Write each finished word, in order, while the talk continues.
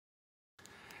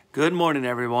Good morning,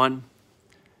 everyone.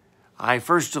 I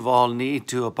first of all need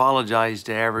to apologize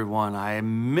to everyone. I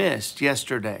missed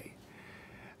yesterday.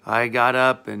 I got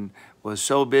up and was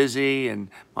so busy and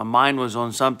my mind was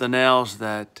on something else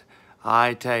that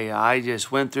I tell you, I just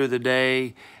went through the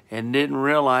day and didn't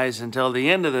realize until the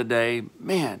end of the day,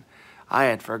 man, I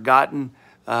had forgotten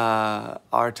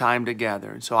our time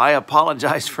together. And so I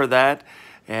apologize for that.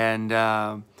 And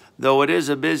though it is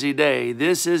a busy day,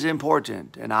 this is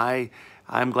important. And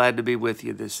I'm glad to be with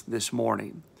you this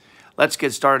morning. Let's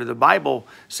get started. The Bible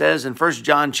says in 1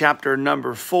 John chapter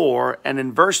number 4 and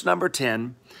in verse number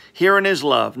 10, herein is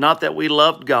love, not that we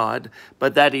loved God,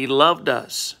 but that he loved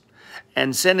us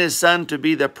and sent his son to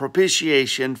be the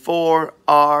propitiation for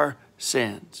our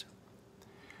sins.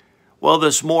 Well,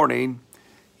 this morning,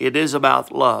 it is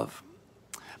about love.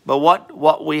 But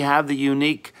what we have the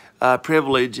unique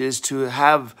privilege is to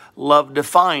have love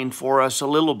defined for us a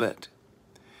little bit.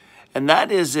 And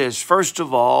that is this. First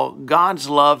of all, God's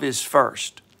love is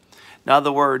first. In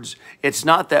other words, it's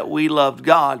not that we loved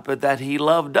God, but that he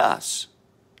loved us.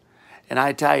 And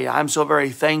I tell you, I'm so very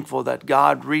thankful that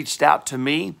God reached out to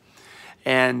me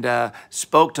and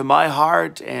spoke to my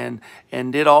heart and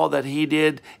did all that he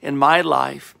did in my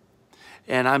life.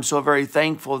 And I'm so very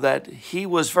thankful that he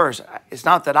was first. It's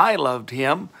not that I loved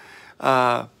him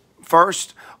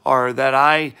first or that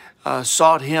I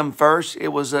sought him first. It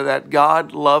was that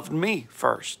God loved me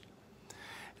first.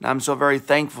 And I'm so very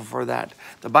thankful for that.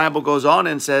 The Bible goes on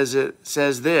and says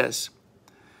this,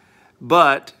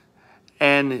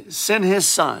 and sent his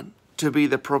son to be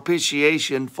the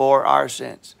propitiation for our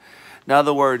sins. In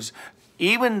other words,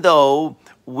 even though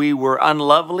we were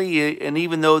unlovely, and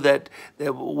even though that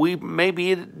we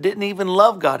maybe didn't even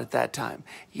love God at that time,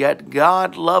 yet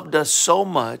God loved us so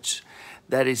much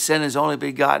that he sent his only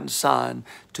begotten son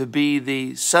to be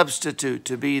the substitute,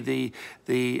 to be the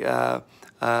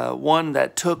one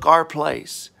that took our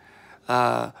place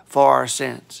for our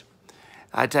sins.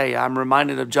 I tell you, I'm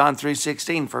reminded of John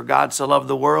 3:16, for God so loved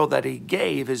the world that he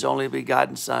gave his only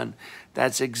begotten son.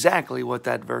 That's exactly what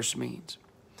that verse means.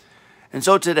 And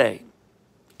so today,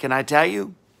 can I tell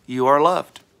you, you are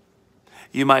loved.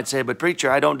 You might say, but preacher,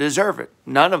 I don't deserve it.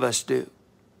 None of us do.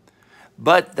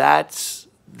 But that's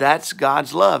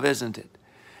God's love, isn't it?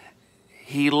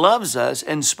 He loves us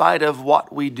in spite of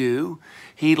what we do.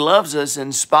 He loves us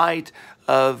in spite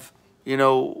of,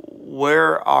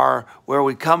 where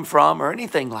we come from or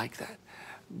anything like that.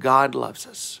 God loves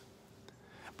us.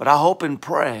 But I hope and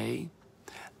pray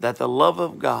that the love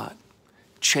of God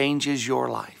changes your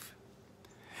life.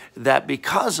 That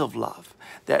because of love,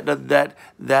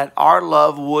 that our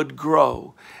love would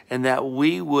grow and that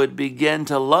we would begin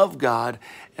to love God.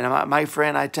 And my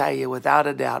friend, I tell you, without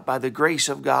a doubt, by the grace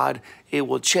of God, it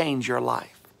will change your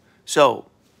life. So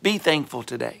be thankful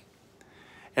today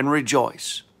and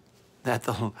rejoice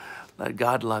that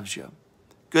God loves you.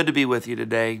 Good to be with you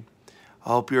today. I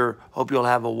hope you'll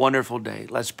have a wonderful day.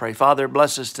 Let's pray. Father,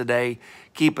 bless us today.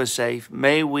 Keep us safe.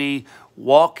 May we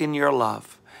walk in your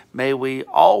love. May we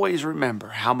always remember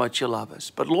how much you love us.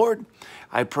 But Lord,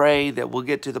 I pray that we'll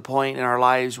get to the point in our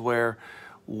lives where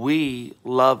we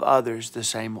love others the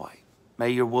same way. May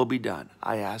your will be done.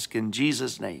 I ask in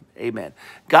Jesus' name. Amen.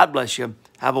 God bless you.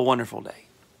 Have a wonderful day.